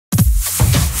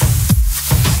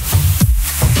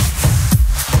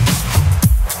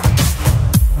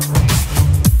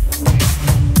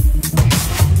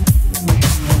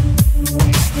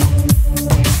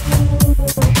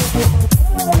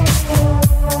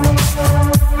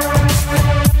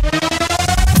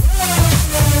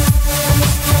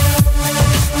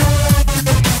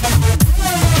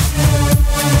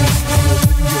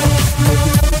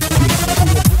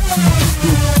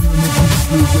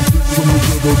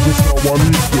just how I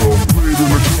need them. Played in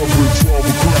the club at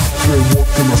 12 o'clock, and what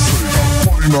can I say?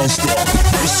 Party non-stop.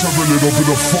 Let's have a little bit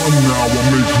of fun now. I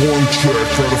make one check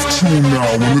out of two now,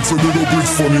 and it's a little bit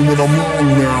funny when I'm wrong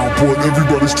now, but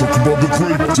everybody's talking about the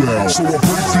breakdown. So I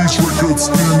break these records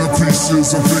into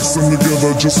pieces and fix them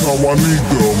together just how I need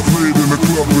them. Played in the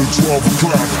club at 12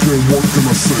 o'clock, and what can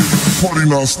I say? Party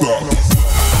non-stop.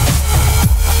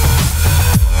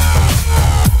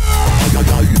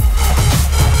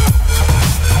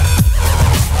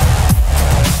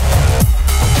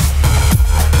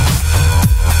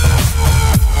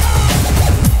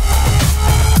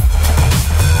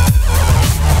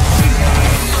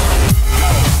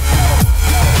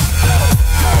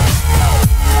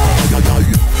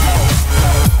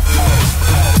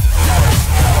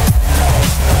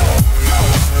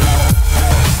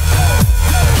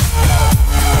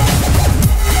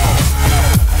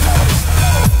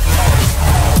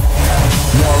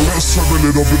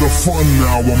 Little bit of fun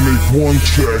now, I make one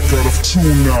check out of two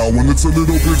now, and it's a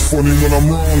little bit funny when I'm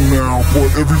wrong now, but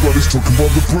everybody's talking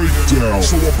about the breakdown.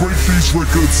 So I break these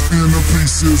records into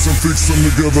pieces and fix them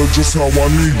together just how I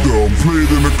need them. Played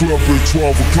in the club at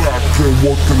 12 o'clock, and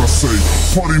what can I say?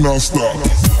 Party non-stop.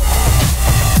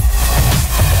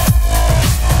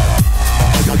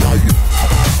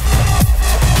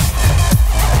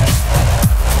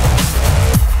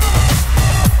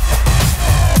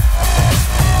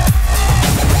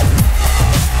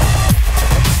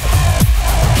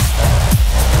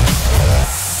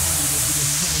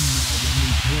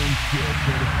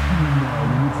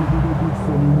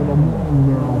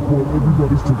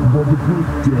 Everybody's talking about the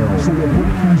breakdown. So I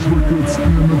break these records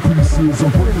into pieces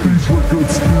and break these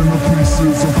records into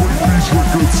pieces and break these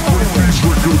records, break these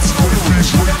records, break these,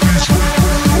 break these,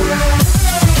 break.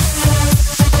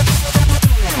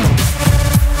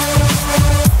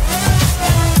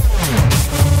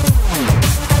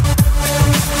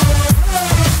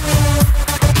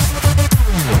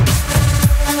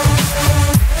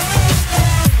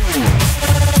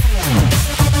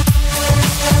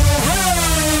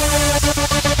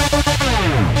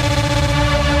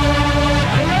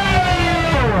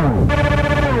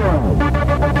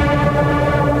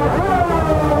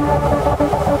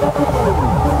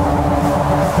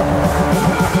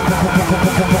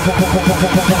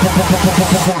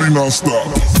 Party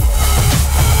non-stop.